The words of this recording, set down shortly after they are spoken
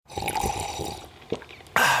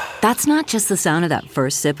That's not just the sound of that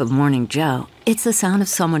first sip of Morning Joe. It's the sound of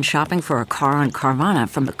someone shopping for a car on Carvana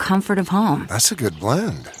from the comfort of home. That's a good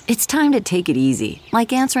blend. It's time to take it easy,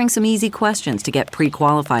 like answering some easy questions to get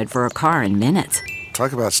pre-qualified for a car in minutes.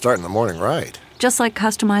 Talk about starting the morning right. Just like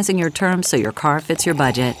customizing your terms so your car fits your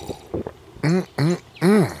budget.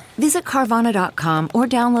 Visit Carvana.com or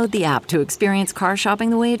download the app to experience car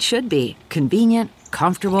shopping the way it should be. Convenient,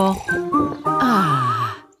 comfortable.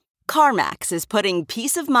 CarMax is putting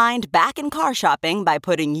peace of mind back in car shopping by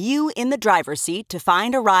putting you in the driver's seat to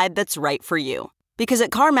find a ride that's right for you. Because at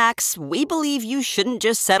CarMax, we believe you shouldn't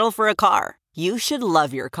just settle for a car. You should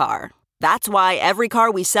love your car. That's why every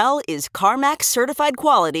car we sell is CarMax certified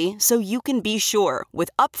quality, so you can be sure with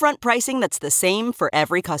upfront pricing that's the same for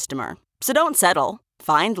every customer. So don't settle.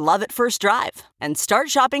 Find love at first drive and start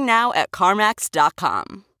shopping now at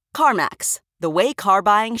CarMax.com. CarMax, the way car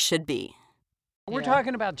buying should be. We're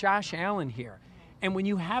talking about Josh Allen here. And when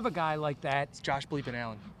you have a guy like that, It's Josh bleeping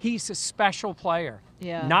Allen. he's a special player.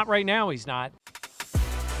 Yeah. Not right now, he's not.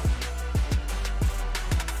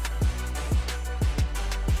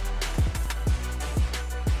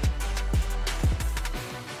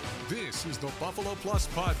 This is the Buffalo Plus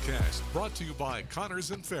Podcast, brought to you by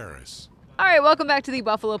Connors and Ferris. All right, welcome back to the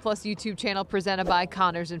Buffalo Plus YouTube channel presented by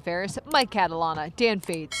Connors and Ferris. Mike Catalana, Dan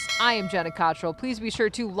Fates, I am Jenna Cottrell. Please be sure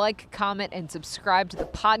to like, comment, and subscribe to the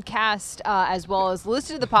podcast, as well as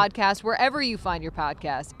listen to the podcast wherever you find your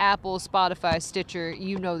podcast. Apple, Spotify, Stitcher,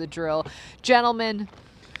 you know the drill. Gentlemen.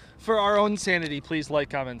 For our own sanity, please like,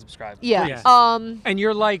 comment, and subscribe. Yeah. Yes. Um. And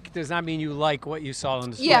your like does not mean you like what you saw on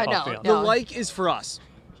the Yeah, football no, field. no. The like is for us.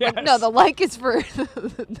 Yes. No, the like is for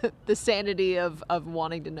the sanity of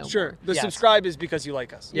wanting to know Sure. more. The Yes. subscribe is because you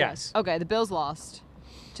like us. Yes. Okay, the Bills lost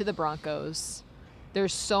to the Broncos.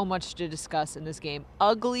 There's so much to discuss in this game.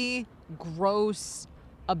 Ugly, gross,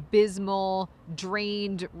 abysmal,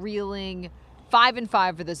 drained, reeling.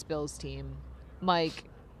 5-5 for this Bills team. Mike,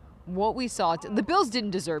 what we saw, the Bills didn't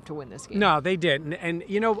deserve to win this game. No, they didn't. And,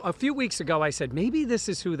 you know, a few weeks ago I said, maybe this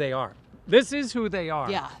is who they are. This is who they are.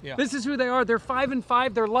 Yeah. This is who they are. They're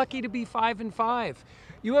 5-5. They're lucky to be 5-5.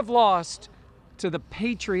 You have lost to the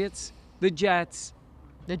Patriots, the Jets,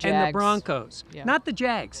 The and Jags. the Broncos. Yeah. Not the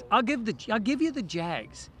Jags. I'll give you the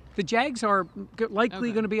Jags. The Jags are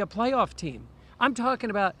likely going to be a playoff team. I'm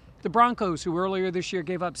talking about the Broncos, who earlier this year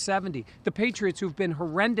gave up 70. The Patriots, who've been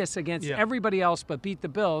horrendous against everybody else but beat the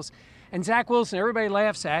Bills. And Zach Wilson, everybody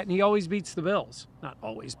laughs at, and he always beats the Bills. Not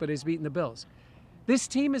always, but he's beaten the Bills. This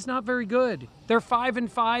team is not very good. They're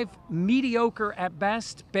 5-5, mediocre at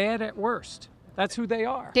best, bad at worst. That's who they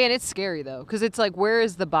are. Dan, it's scary, though, because it's like, where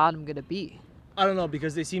is the bottom going to be? I don't know,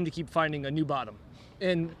 because they seem to keep finding a new bottom.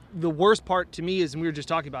 And the worst part to me is, and we were just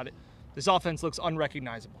talking about it, this offense looks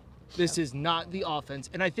unrecognizable. This is not the offense.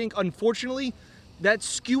 And I think, unfortunately,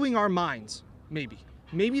 that's skewing our minds, maybe.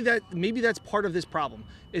 Maybe that's part of this problem,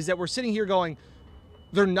 is that we're sitting here going,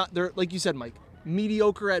 they're like you said, Mike,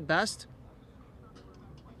 mediocre at best.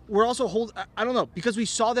 We're also I don't know, because we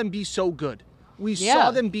saw them be so good. We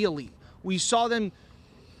saw them be elite. We saw them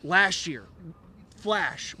last year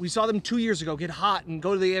flash. We saw them 2 years ago get hot and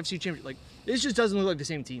go to the AFC Championship. Like, this just doesn't look like the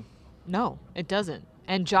same team. No, it doesn't.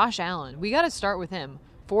 And Josh Allen, we got to start with him.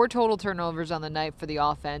 4 total turnovers on the night for the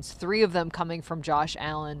offense, 3 of them coming from Josh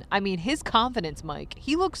Allen. I mean, his confidence, Mike,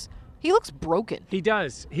 he looks broken. He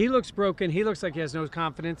does. He looks broken. He looks like he has no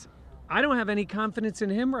confidence. I don't have any confidence in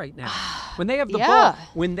him right now. When they have the ball,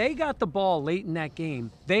 when they got the ball late in that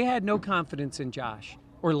game, they had no confidence in Josh,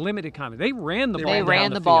 or limited confidence. They ran the ball. They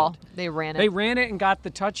ran the ball. They ran it. They ran it and got the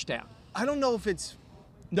touchdown. I don't know if it's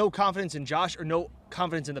no confidence in Josh or no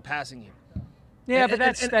confidence in the passing game. Yeah, but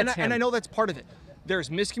that's him. And I know that's part of it. There's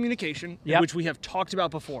miscommunication, which we have talked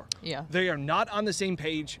about before. Yeah. They are not on the same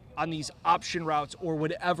page on these option routes or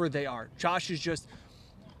whatever they are. Josh is just,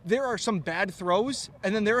 there are some bad throws,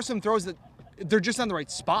 and then there are some throws that they're just on the right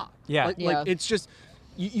spot. Yeah. Like it's just,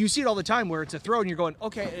 you see it all the time where it's a throw and you're going,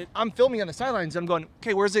 okay, I'm filming on the sidelines. I'm going,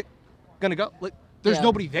 okay, where's it going to go? Like, there's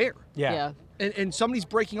nobody there. Yeah. And somebody's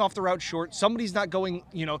breaking off the route short. Somebody's not going,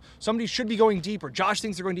 somebody should be going deep, or Josh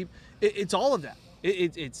thinks they're going deep. It's all of that.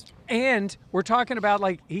 It's And we're talking about,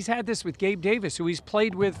 like, he's had this with Gabe Davis, who he's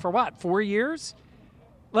played with for 4 years?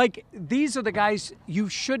 Like, these are the guys you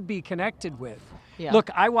should be connected with. Yeah.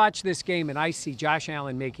 Look, I watch this game and I see Josh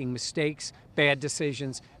Allen making mistakes, bad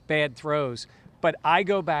decisions, bad throws. But I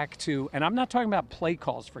go back to, and I'm not talking about play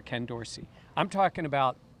calls for Ken Dorsey. I'm talking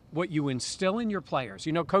about what you instill in your players.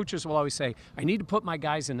 You know, coaches will always say, I need to put my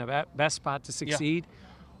guys in the best spot to succeed.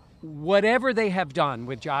 Yeah. Whatever they have done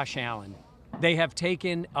with Josh Allen, they have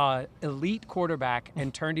taken an elite quarterback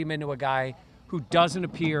and turned him into a guy who doesn't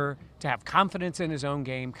appear to have confidence in his own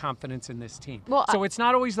game, confidence in this team. Well, so it's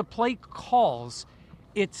not always the play calls,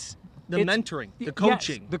 it's mentoring, the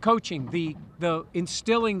coaching. Yes, the coaching, the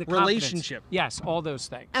instilling the confidence. Relationship. Yes, all those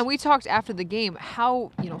things. And we talked after the game how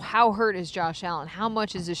hurt is Josh Allen? How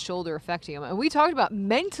much is his shoulder affecting him? And we talked about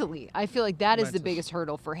mentally. I feel like that is the biggest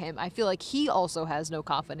hurdle for him. I feel like he also has no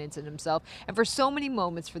confidence in himself. And for so many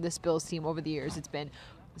moments for this Bills team over the years, it's been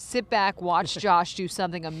sit back, watch Josh do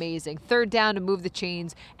something amazing. Third down to move the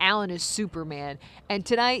chains. Allen is Superman. And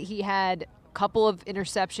tonight he had couple of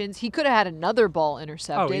interceptions. He could have had another ball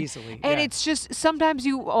intercepted. Oh, easily. And it's just sometimes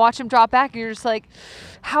you watch him drop back and you're just like,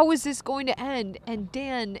 how is this going to end? And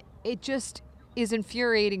Dan, it just is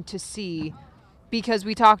infuriating to see because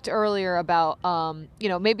we talked earlier about,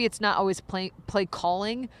 maybe it's not always play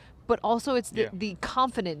calling, but also it's the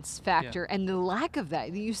confidence factor and the lack of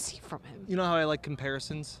that you see from him. You know how I like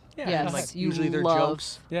comparisons? Yeah. Yes, Like, you usually they're love.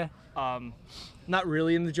 jokes. Yeah. Not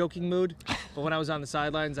really in the joking mood, but when I was on the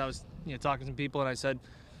sidelines, I was talking to some people, and I said,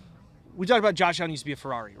 we talked about Josh Allen used to be a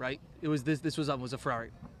Ferrari, right? It was this was a Ferrari.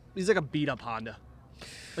 He's like a beat-up Honda.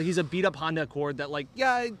 Like, he's a beat-up Honda Accord that, like,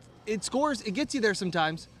 it scores. It gets you there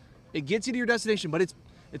sometimes. It gets you to your destination, but it's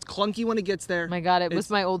clunky when it gets there. My God, it was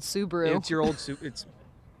my old Subaru. It's your old Subaru.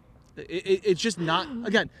 It's just not,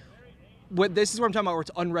 again, this is what I'm talking about where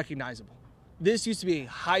it's unrecognizable. This used to be a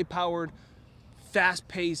high-powered,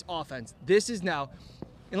 fast-paced offense. This is now,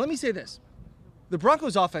 and let me say this. The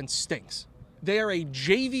Broncos offense stinks. They are a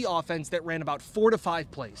JV offense that ran about 4 to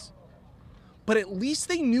 5 plays. But at least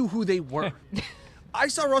they knew who they were. I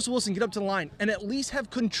saw Russell Wilson get up to the line and at least have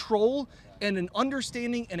control and an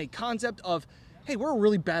understanding and a concept of, hey, we're a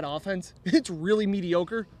really bad offense. It's really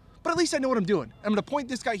mediocre. But at least I know what I'm doing. I'm going to point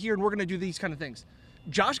this guy here and we're going to do these kind of things.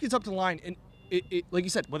 Josh gets up to the line and, it like you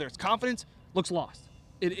said, whether it's confidence, looks lost.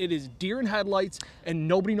 It is deer in headlights, and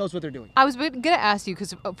nobody knows what they're doing. I was going to ask you,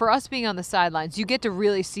 because for us being on the sidelines, you get to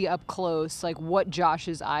really see up close like what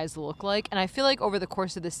Josh's eyes look like. And I feel like over the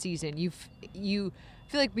course of the season, you feel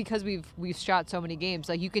like because we've shot so many games,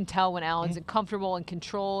 like you can tell when Allen's comfortable and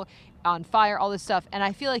control, on fire, all this stuff. And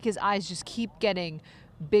I feel like his eyes just keep getting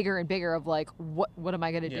bigger and bigger of like, what am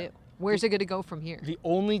I going to do? Where's it going to go from here? The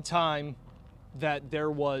only time that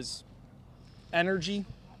there was energy,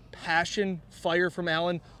 passion, fire from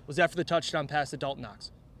Allen was after the touchdown pass to Dalton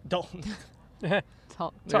Knox. Dalton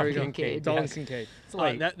Kincaid. Dalton Kincaid.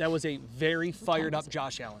 That was a very fired up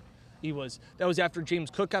Josh Allen. That was after James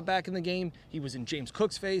Cook got back in the game. He was in James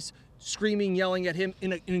Cook's face, screaming, yelling at him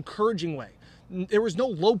in an encouraging way. There was no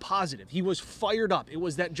low positive. He was fired up. It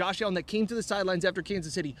was that Josh Allen that came to the sidelines after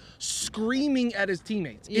Kansas City, screaming at his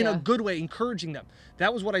teammates in a good way, encouraging them.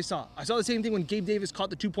 That was what I saw. I saw the same thing when Gabe Davis caught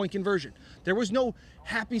the 2-point conversion. There was no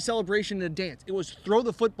happy celebration and a dance. It was throw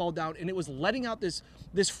the football down, and it was letting out this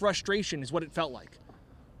frustration is what it felt like.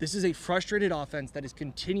 This is a frustrated offense that is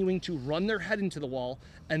continuing to run their head into the wall,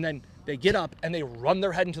 and then they get up and they run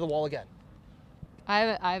their head into the wall again.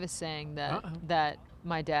 I have a saying that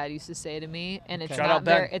my dad used to say to me, and it's Shout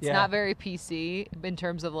not very PC in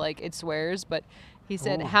terms of like it swears, but he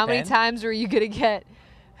said, Ooh, how many Ben? times are you gonna get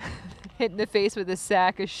hit in the face with a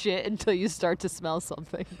sack of shit until you start to smell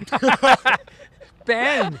something?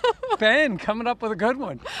 Ben coming up with a good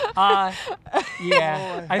one. I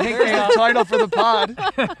think There's the title for the pod.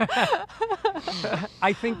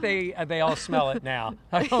 I think they all smell it now.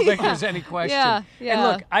 I don't think there's any question. Yeah. And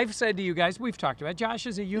look, I've said to you guys, we've talked about Josh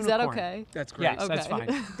is a unicorn. Is that okay? That's great. Yes, that's Okay.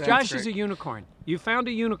 fine. That's Josh great. is a unicorn. You found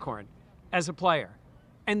a unicorn as a player,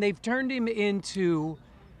 and they've turned him into.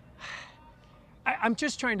 I'm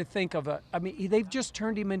just trying to think of they've just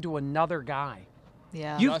turned him into another guy.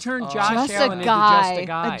 Yeah. You've turned Josh just Allen a into guy, just a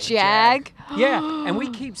guy. a jag. Yeah, and we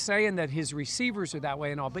keep saying that his receivers are that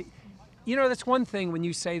way and all, but that's one thing when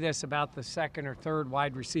you say this about the second or third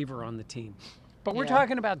wide receiver on the team. But we're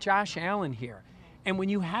talking about Josh Allen here. And when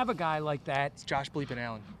you have a guy like that, It's Josh bleeping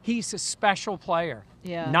Allen. he's a special player.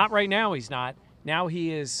 Yeah. Not right now, he's not. Now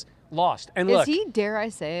he is lost. And Is look, he, dare I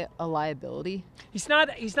say, a liability? he's not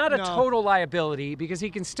a No. total liability because he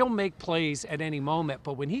can still make plays at any moment.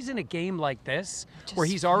 But when he's in a game like this, where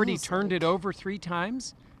he's already feels turned like- it over 3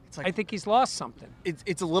 times, like- I think he's lost something.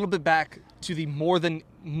 It's a little bit back to the more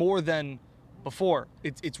than before.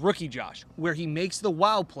 It's rookie Josh, where he makes the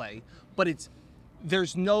wow play, but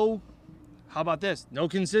there's no, how about this? No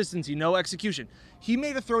consistency, no execution. He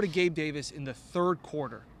made a throw to Gabe Davis in the third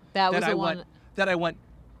quarter. That was the I one. went,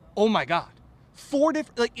 oh my God. 4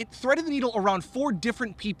 different, like it threaded the needle around 4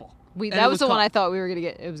 different people. And That it was the one caught. I thought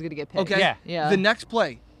it was gonna get picked. Okay. Yeah. The next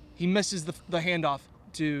play, he misses the handoff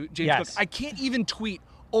to James Yes. Cook. I can't even tweet,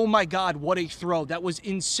 oh my God, what a throw. That was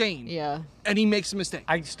insane. Yeah. And he makes a mistake.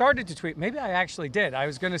 I started to tweet. Maybe I actually did. I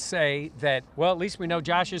was going to say that, well, at least we know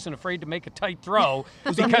Josh isn't afraid to make a tight throw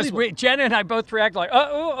because Jenna and I both react like,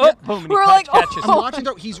 boom, and We're he like, catches I'm it. watching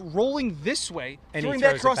throw. He's rolling this way, And he throwing that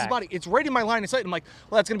throws it across his back. body. It's right in my line of sight. I'm like,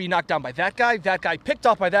 well, that's going to be knocked down by that guy, picked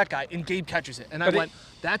off by that guy, and Gabe catches it. And I went,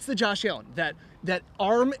 that's the Josh Allen. That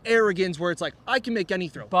arm arrogance where it's like, I can make any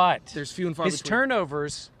throw. But there's few and far his between.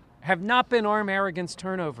 turnovers have not been arm arrogance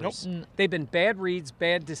turnovers. Nope. They've been bad reads,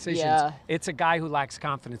 bad decisions. Yeah. It's a guy who lacks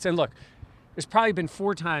confidence. And look, there's probably been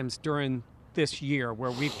 4 times during this year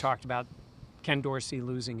where we've talked about Ken Dorsey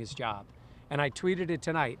losing his job. And I tweeted it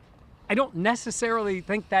tonight. I don't necessarily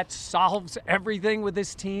think that solves everything with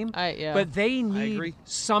this team, but they need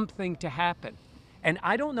something to happen. And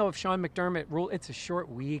I don't know if Sean McDermott it's a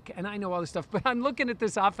short week, and I know all this stuff, but I'm looking at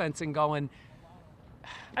this offense and going,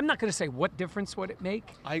 I'm not going to say what difference would it make,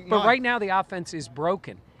 but right now the offense is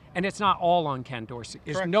broken, and it's not all on Ken Dorsey.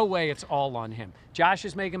 There's no way it's all on him. Josh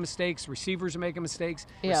is making mistakes. Receivers are making mistakes.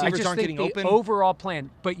 Yeah. I just think the overall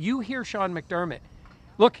plan. But you hear Sean McDermott.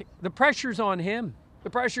 Look, the pressure's on him. The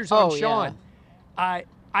pressure's on Sean. Yeah.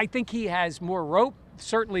 I think he has more rope,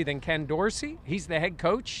 certainly, than Ken Dorsey. He's the head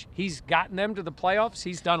coach. He's gotten them to the playoffs.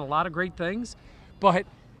 He's done a lot of great things. But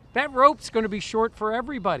that rope's going to be short for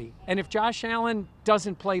everybody. And if Josh Allen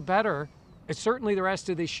doesn't play better, certainly the rest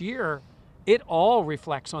of this year, it all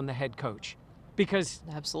reflects on the head coach. Because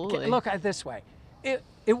absolutely, look at it this way.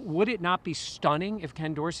 Would it not be stunning if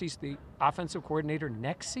Ken Dorsey's the offensive coordinator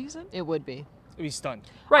next season? It would be. It'd be stunned.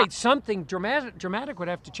 Right. Something dramatic would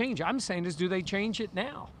have to change. I'm saying do they change it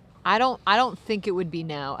now? I don't think it would be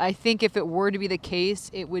now. I think if it were to be the case,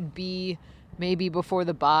 it would be maybe before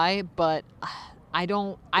the bye, but I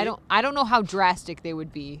don't know how drastic they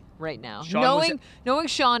would be right now. Knowing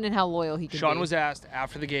Sean and how loyal he can be. Sean was asked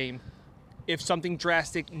after the game if something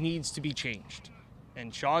drastic needs to be changed.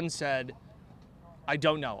 And Sean said, I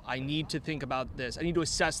don't know. I need to think about this. I need to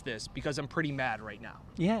assess this because I'm pretty mad right now.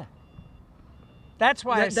 Yeah. That's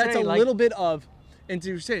why that's a little bit of, and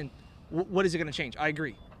you're saying, what is it going to change? I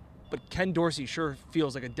agree. But Ken Dorsey sure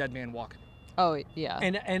feels like a dead man walking. Oh, yeah.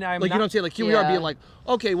 And I'm like, you know what I'm saying? Like, here we are being like,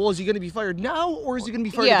 okay, well, is he going to be fired now, or is he going to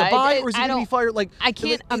be fired at the bye, or is he going to be fired? Like, I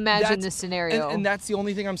can't imagine this scenario. And that's the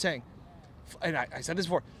only thing I'm saying. And I said this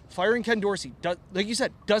before. Firing Ken Dorsey, like you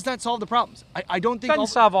said, does not solve the problems. I don't think doesn't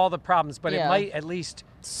solve all the problems, but it might at least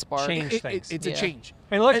change things. It's a change.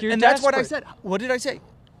 And look, and that's what I said. What did I say?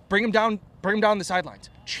 Bring him down the sidelines.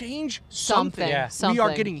 Change something. Yeah. We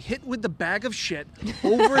are getting hit with the bag of shit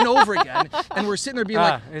over and over again, and we're sitting there being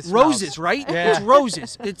like, roses, right? Yeah. It's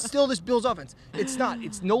roses. It's still this Bills offense. It's not.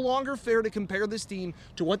 It's no longer fair to compare this team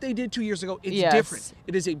to what they did 2 years ago. It's different.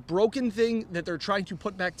 It is a broken thing that they're trying to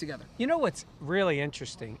put back together. You know what's really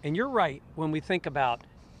interesting, and you're right when we think about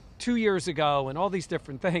 2 years ago and all these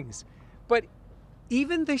different things, but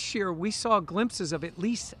even this year, we saw glimpses of at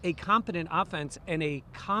least a competent offense and a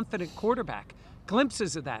confident quarterback.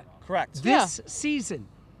 Glimpses of that. Correct. This season,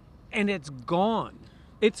 and it's gone.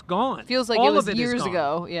 It's gone. Feels like all it was of years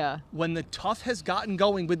ago. Yeah. When the tough has gotten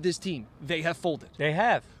going with this team, they have folded. They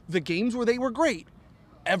have. The games where they were great,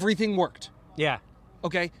 everything worked. Yeah.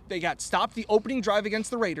 Okay? They got stopped the opening drive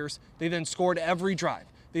against the Raiders. They then scored every drive.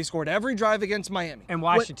 They scored every drive against Miami. And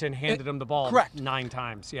Washington handed them the ball 9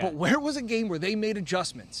 times. Yeah. But where was a game where they made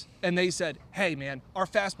adjustments and they said, hey, man, our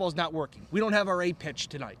fastball's not working. We don't have our A pitch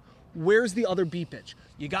tonight. Where's the other B pitch?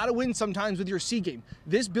 You got to win sometimes with your C game.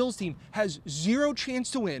 This Bills team has zero chance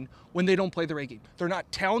to win when they don't play their A game. They're not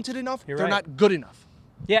talented enough. They're not good enough.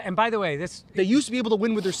 Yeah, and by the way, they used to be able to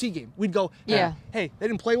win with their C game. We'd go, hey, they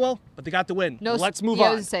didn't play well, but they got the win. Let's move on.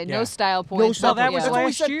 I was say, no style points. No style that was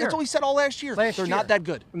last year. That's what we said all last year. They're not that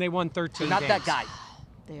good. And they won 13 They're not games. that guy.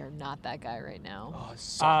 They are not that guy right now.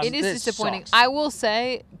 It is disappointing. Sucks. I will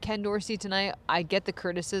say, Ken Dorsey tonight, I get the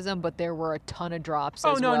criticism, but there were a ton of drops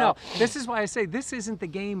as well. No. This is why I say this isn't the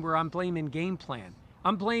game where I'm blaming game plan.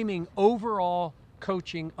 I'm blaming overall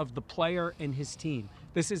coaching of the player and his team.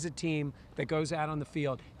 This is a team that goes out on the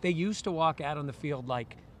field. They used to walk out on the field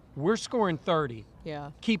like, we're scoring 30.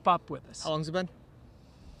 Yeah. Keep up with us. How long's it been?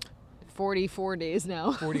 44 days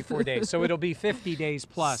now. 44 days. So it'll be 50 days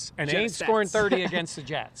plus. And it ain't Jets scoring stats. 30 against the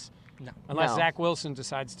Jets. No. Unless Zach Wilson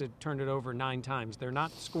decides to turn it over 9 times. They're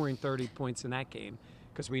not scoring 30 points in that game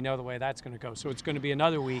because we know the way that's going to go. So it's going to be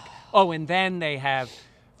another week. Oh, and then they have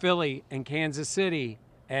Philly and Kansas City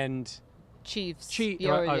and Chiefs.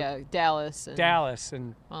 Dallas. Dallas.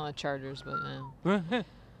 And Well, the Chargers, but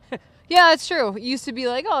yeah, that's true. It used to be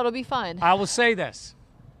like, it'll be fine. I will say this.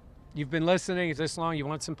 You've been listening this long. You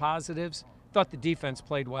want some positives? Thought the defense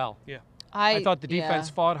played well. Yeah. I thought the defense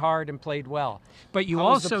fought hard and played well. But you How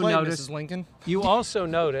was also the play, notice Mrs. Lincoln? You also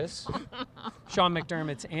notice Sean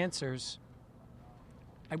McDermott's answers.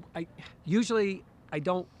 I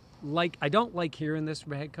don't like hearing this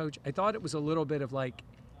from a head coach. I thought it was a little bit of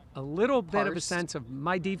a sense of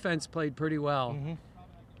my defense played pretty well. Mm-hmm.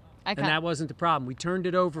 And that wasn't the problem. We turned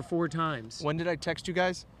it over 4 times. When did I text you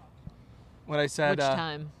guys? When I said... Which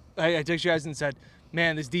time? I texted you guys and said,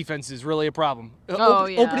 man, this defense is really a problem. Yeah.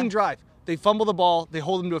 Opening drive. They fumble the ball. They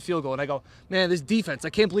hold them to a field goal. And I go, man, this defense,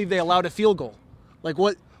 I can't believe they allowed a field goal. Like,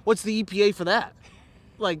 what's the EPA for that?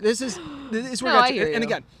 Like, this is where I hear you. And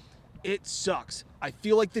again, it sucks. I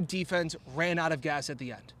feel like the defense ran out of gas at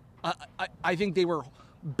the end. I think they were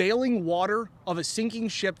bailing water of a sinking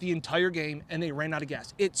ship the entire game, and they ran out of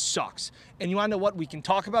gas. It sucks. And you want to know what? We can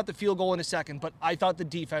talk about the field goal in a second, but I thought the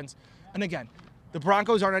defense, and again, the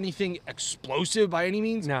Broncos aren't anything explosive by any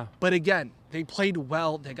means. No. But again, they played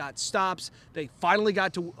well. They got stops. They finally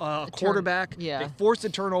got to a quarterback. Yeah. They forced a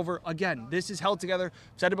turnover. Again, this is held together.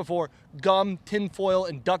 I've said it before, gum, tinfoil,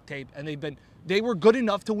 and duct tape, and they were good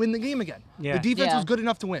enough to win the game again. Yeah. The defense was good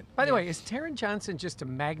enough to win. By the way, is Taron Johnson just a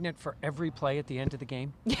magnet for every play at the end of the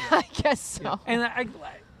game? Yeah, I guess so. And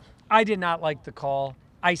I did not like the call.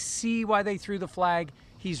 I see why they threw the flag.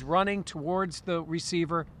 He's running towards the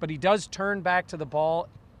receiver, but he does turn back to the ball.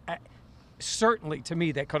 Certainly, to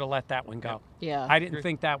me, they could have let that one go. Yeah. I didn't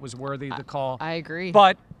think that was worthy of the call. I agree.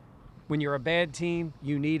 But when you're a bad team,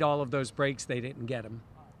 you need all of those breaks. They didn't get them.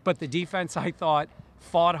 But the defense, I thought,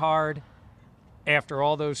 fought hard. After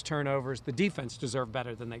all those turnovers, the defense deserved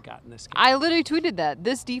better than they got in this game. I literally tweeted that.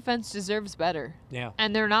 This defense deserves better. Yeah.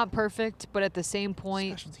 And they're not perfect, but at the same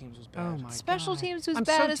point, Special teams was bad. Oh my Special God. teams was I'm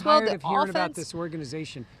bad so as well. tired The of hearing about offense- this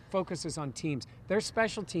organization focuses on teams. Their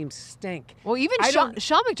special teams stink. well, even I Sean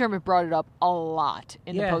don't- McDermott brought it up a lot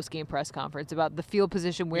in the Yeah. post-game press conference about the field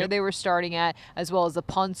position, where they were starting at, as well as the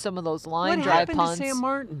punts, some of those line What drive happened punts. to Sam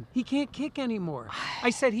Martin? He can't kick anymore. I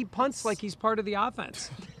said he punts like he's part of the offense.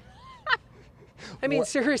 I mean,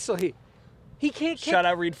 seriously. He can't kick. Shout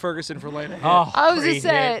out Reed Ferguson for laying it. Oh, I was great just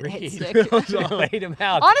saying, hit, it's Reed. sick. Laid him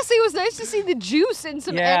out. Honestly, it was nice to see the juice and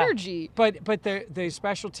some energy. But the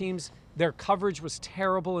special teams, their coverage was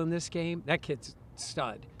terrible in this game. That kid's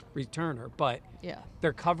stud, returner. But Yeah.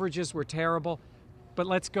 their coverages were terrible. But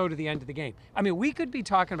let's go to the end of the game. I mean, we could be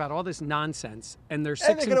talking about all this nonsense, and they're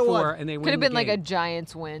 6-4, won. and they win Could have the been like game. a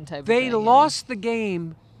Giants win type of They thing. you know? lost the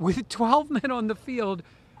game with 12 men on the field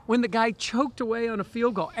when the guy choked away on a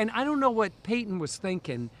field goal. And I don't know what Peyton was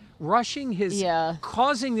thinking, rushing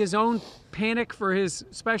causing his own panic for his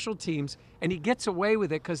special teams, and he gets away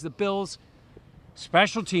with it because the Bills,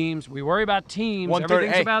 special teams, we worry about teams.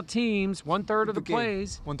 Everything's about teams. 1/3 of the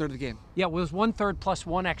plays. 1/3 of the game. Yeah, it was 1/3 plus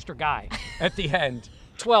one extra guy at the end.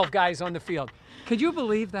 12 guys on the field. Could you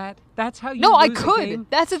believe that? That's how you No, I lose a could. game?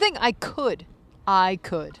 That's the thing. I could.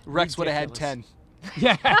 Rex would have had Ridiculous. 10.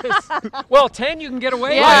 Yes. Well, 10 you can get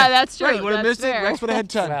away Yeah, with. that's true. Right, you would have That's missed it. fair. Rex would have had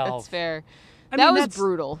 10. Well, That's fair. I That mean, was that's-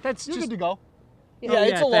 brutal. That's You're just good to go. Oh, Yeah,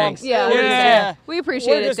 it's a long. thanks. Yeah, Yeah. we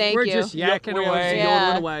appreciate We're it. just, Thank we're you. just yakking we're away. just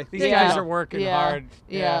going away. These Yeah. guys are working Yeah. hard.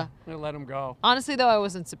 Yeah. We let them go. Honestly, though, I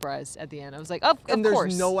wasn't surprised at the end. I was like, of And there's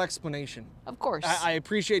course. no explanation. Of course. I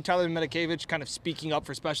appreciate Tyler Medikevich kind of speaking up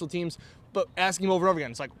for special teams, but asking him over and over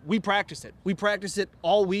again. It's like, we practiced it. We practiced it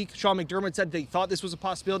all week. Sean McDermott said they thought this was a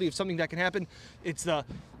possibility of something that can happen. It's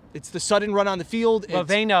the sudden run on the field. Well, It's-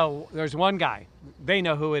 they know there's one guy. They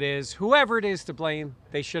know who it is. Whoever it is to blame,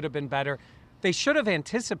 they should have been better. They should have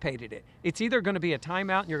anticipated it. It's either going to be a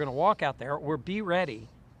timeout and you're going to walk out there, or be ready.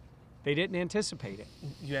 They didn't anticipate it.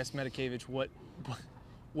 You asked Medikevich,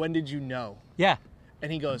 when did you know? Yeah.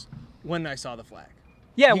 And he goes, when I saw the flag.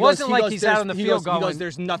 Yeah, it He wasn't goes- like he goes, he's "There's-" out on the he field goes, He going. goes,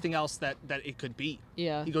 there's nothing else that it could be.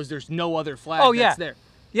 Yeah. He goes, there's no other flag Oh, yeah. that's there.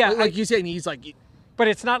 Yeah, Like you said, and he's like, But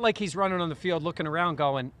it's not like he's running on the field looking around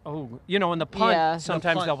going, oh, in the punt, Yeah.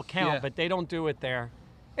 sometimes The punt, they'll count, yeah. but they don't do it there.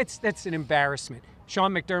 That's an embarrassment.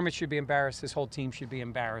 Sean McDermott should be embarrassed. His whole team should be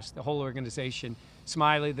embarrassed. The whole organization.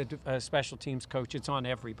 Smiley, the special teams coach, it's on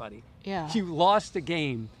everybody. Yeah. You lost a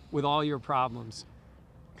game with all your problems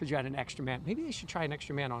because you had an extra man. Maybe they should try an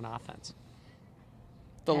extra man on offense.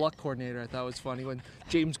 the luck coordinator, I thought was funny when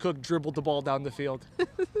James Cook dribbled the ball down the field.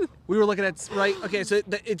 We were looking at, right? Okay, so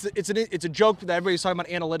it's a joke that everybody's talking about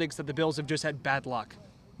analytics that the Bills have just had bad luck.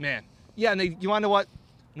 Man. Yeah, and you want to know what?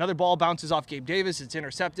 Another ball bounces off Gabe Davis. It's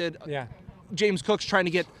intercepted. Yeah. James Cook's trying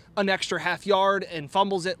to get an extra half yard and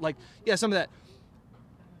fumbles it. Like, yeah, some of that.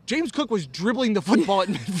 James Cook was dribbling the football at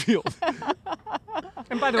midfield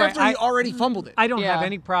And by the way, after he already fumbled it. I don't Yeah. have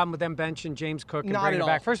any problem with them benching James Cook and Not bringing at him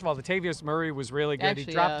back. all. First of all, Latavius Murray was really good. Actually,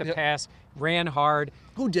 He dropped yeah. the pass, ran hard.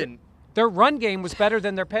 Who didn't? Their run game was better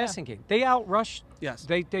than their passing game. They outrushed. Yes.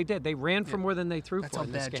 They did. They ran for more than they threw That's for how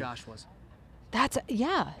in this bad game. Josh was.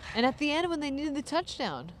 And at the end when they needed the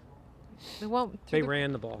touchdown, They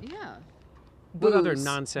ran the ball. Yeah. What other Booze.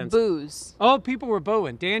 nonsense? Booze. Oh, people were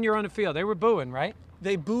booing. Dan, you're on the field. They were booing, right?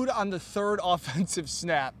 They booed on the third offensive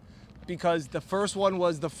snap because the first one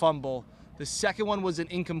was the fumble, the second one was an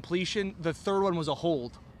incompletion, the third one was a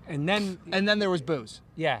hold, and then there was boos.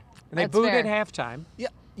 Yeah, and they That's booed fair. at halftime. Yeah,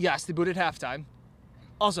 yes, they booed at halftime.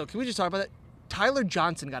 Also, can we just talk about that? Tyler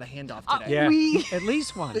Johnson got a handoff today. Yeah, at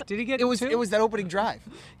least one. Did he get It was two? it was that opening drive.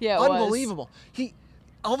 Yeah, it was. Unbelievable. He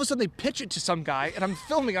all of a sudden they pitch it to some guy, and I'm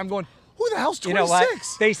filming. I'm going, who the hell's 26? You know what?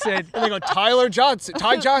 They said. And they go, Ty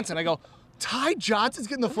Johnson. I go, Ty Johnson's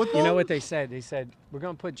getting the football? You know what they said? They said, we're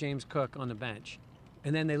going to put James Cook on the bench.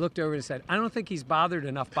 And then they looked over and said, I don't think he's bothered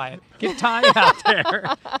enough by it. Get Ty out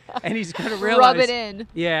there. And he's going to realize. Rub it in.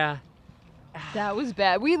 Yeah. That was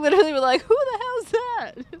bad. We literally were like, who the hell's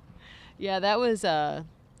that? Yeah, that was,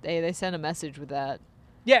 they sent a message with that.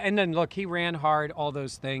 Yeah, and then look, he ran hard, all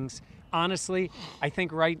those things. Honestly, I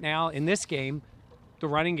think right now in this game, the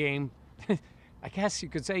running game, I guess you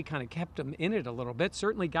could say kind of kept him in it a little bit.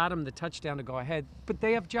 Certainly got him the touchdown to go ahead. But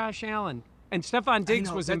they have Josh Allen. And Stephon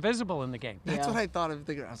Diggs was invisible in the game. That's what I thought of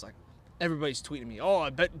thinking. I was like, everybody's tweeting me, oh, I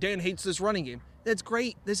bet Dan hates this running game. That's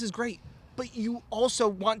great. This is great. But you also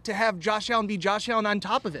want to have Josh Allen be Josh Allen on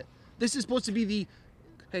top of it. This is supposed to be the,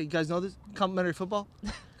 hey, you guys know this? Complimentary football?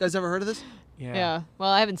 You guys ever heard of this? Yeah. Well,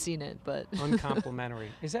 I haven't seen it, but. Uncomplimentary.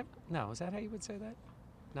 Is that how you would say that?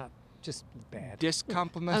 Not just bad.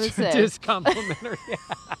 Discomplimentary. Discomplimentary.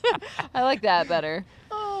 I like that better.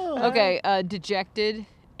 Okay, dejected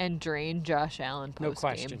and drained Josh Allen post-game. No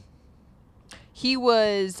question. He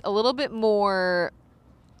was a little bit more,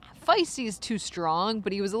 feisty is too strong,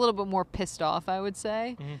 but he was a little bit more pissed off, I would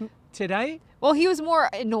say. Mm-hmm. Today? Well, he was more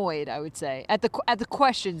annoyed, I would say, at the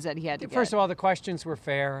questions that he had to get. First of all, the questions were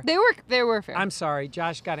fair. They were fair. I'm sorry,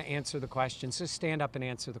 Josh got to answer the questions. So stand up and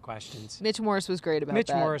answer the questions. Mitch Morris was great about Mitch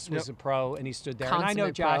that. Morris was a pro, and he stood there. And I know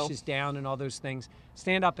Consummate Josh pro. is down and all those things.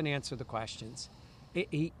 Stand up and answer the questions.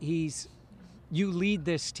 You lead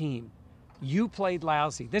this team. You played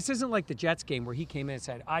lousy. This isn't like the Jets game where he came in and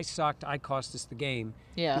said, I sucked, I cost us the game.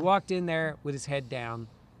 Yeah. He walked in there with his head down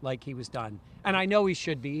like he was done. And I know he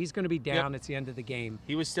should be. He's going to be down. It's the end of the game.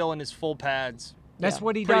 He was still in his full pads. That's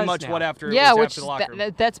what he pretty does much now. what after Yeah, it was which after the locker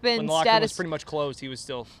room. that's been when the locker room was status. pretty much closed, he was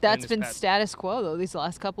still That's in his been pads. status quo though these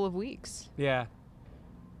last couple of weeks. Yeah.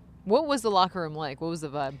 What was the locker room like? What was the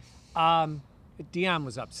vibe? Dion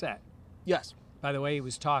was upset. Yes. By the way he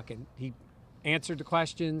was talking. He answered the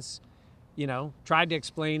questions, tried to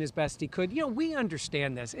explain as best he could. We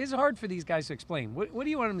understand this. It's hard for these guys to explain. What do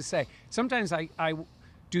you want them to say? Sometimes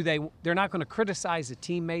they're not going to criticize a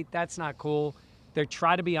teammate. That's not cool. They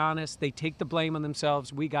try to be honest. They take the blame on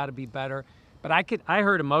themselves. We got to be better. But I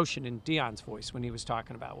heard emotion in Dion's voice when he was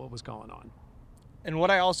talking about what was going on. And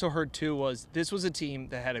what I also heard too was this was a team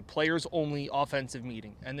that had a players-only offensive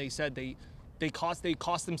meeting, and they said they cost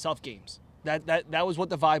themselves games. That was what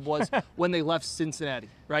the vibe was when they left Cincinnati,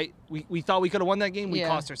 right? We thought we could have won that game. We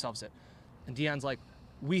cost ourselves it. And Dion's like,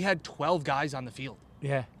 we had 12 guys on the field.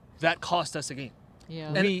 Yeah. That cost us a game.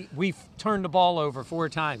 Yeah. And we turned the ball over 4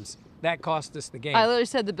 times. That cost us the game. I literally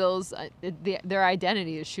said the Bills, their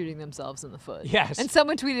identity is shooting themselves in the foot. Yes. And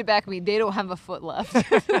someone tweeted back at me, they don't have a foot left.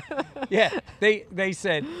 Yeah, they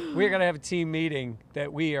said, we're going to have a team meeting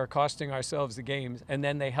that we are costing ourselves the games, and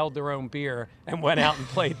then they held their own beer and went out and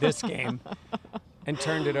played this game and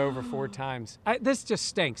turned it over 4 times. This just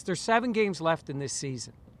stinks. There's 7 games left in this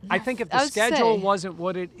season. I think if the schedule wasn't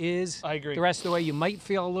what it is, I agree. the rest of the way, you might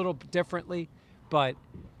feel a little differently, but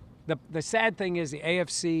the sad thing is the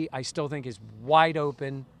AFC, I still think, is wide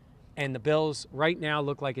open, and the Bills right now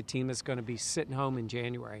look like a team that's going to be sitting home in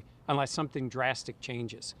January unless something drastic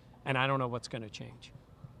changes. And I don't know what's going to change.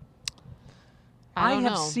 I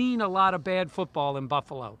have seen a lot of bad football in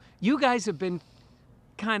Buffalo. You guys have been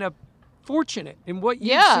kind of fortunate in what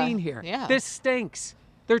you've seen here. Yeah. This stinks.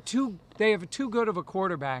 They have too good of a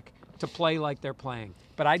quarterback to play like they're playing.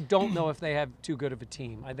 But I don't know if they have too good of a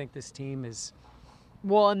team. I think this team is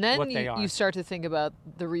Well, and then what they are. you start to think about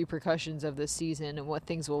the repercussions of this season and what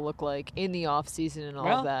things will look like in the offseason and all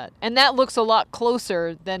of that. And that looks a lot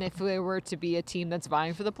closer than if they were to be a team that's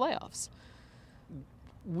vying for the playoffs.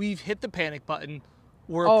 We've hit the panic button.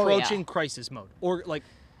 We're approaching crisis mode, or like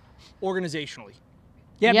organizationally.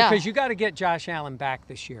 Yeah, because you got to get Josh Allen back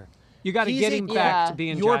this year. You got to get him back to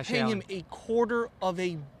being You're Josh paying Allen. him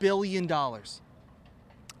 $250 million.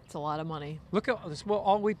 It's a lot of money. Look at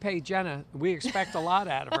all we pay Jenna. We expect a lot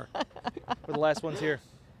out of her. For the last ones here.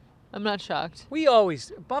 I'm not shocked.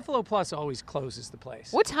 Buffalo Plus always closes the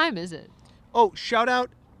place. What time is it? Oh, shout out.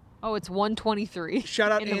 Oh, it's 1:23.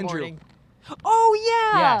 Shout out in the Andrew. morning.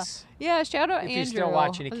 Oh, yeah. Yes. Yeah, shout out If Andrew. you're still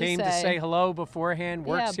watching, he I was came gonna to say hello beforehand,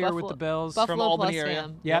 works here with the Bills. Buffalo From Albany Plus area.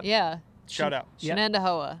 fan. Yep. Yeah. Shout out. Yep.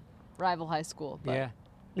 Shenandoah, rival high school. But Yeah.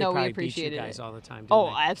 They No, we probably beat appreciated you guys it. all the time, didn't Oh,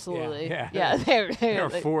 they? absolutely. Yeah. They're a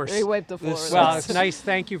force. They wiped the floor with Well, us. it's nice.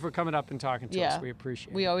 Thank you for coming up and talking to Yeah. us. We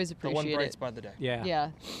appreciate We it. always The appreciate one bright it. spot of the day. Yeah. Yeah.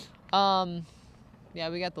 Yeah,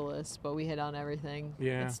 we got the list, but we hit on everything.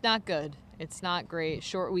 Yeah. It's not good. It's not great.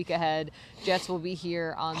 Short week ahead. Jets will be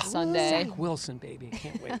here on Sunday. Zach Wilson, baby.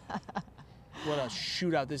 Can't wait. What a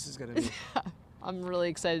shootout this is going to be. I'm really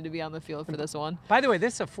excited to be on the field for this one. By the way,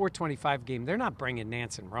 this is a 425 game. They're not bringing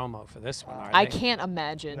Nance and Romo for this one, are they? I can't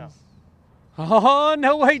imagine. No. Oh,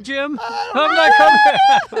 no way, Jim. I'm not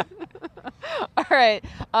coming. All right.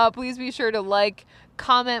 Please be sure to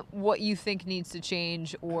comment what you think needs to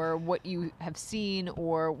change, or what you have seen,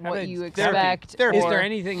 or what about you therapy? expect. Is or- there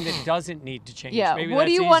anything that doesn't need to change? Yeah. Maybe What do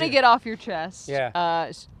that's you want to easier. get off your chest?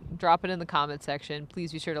 Yeah. Drop it in the comment section.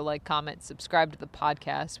 Please be sure to comment, subscribe to the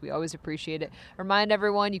podcast. We always appreciate it. Remind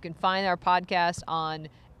everyone you can find our podcast on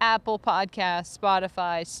Apple Podcasts,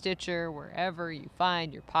 Spotify, Stitcher, wherever you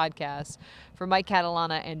find your podcasts. For Mike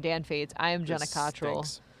Catalana and Dan Fates, I am Jenna This Cottrell.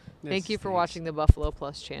 stinks. Thank you for stinks. watching the Buffalo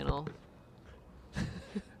Plus channel.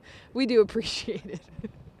 We do appreciate it.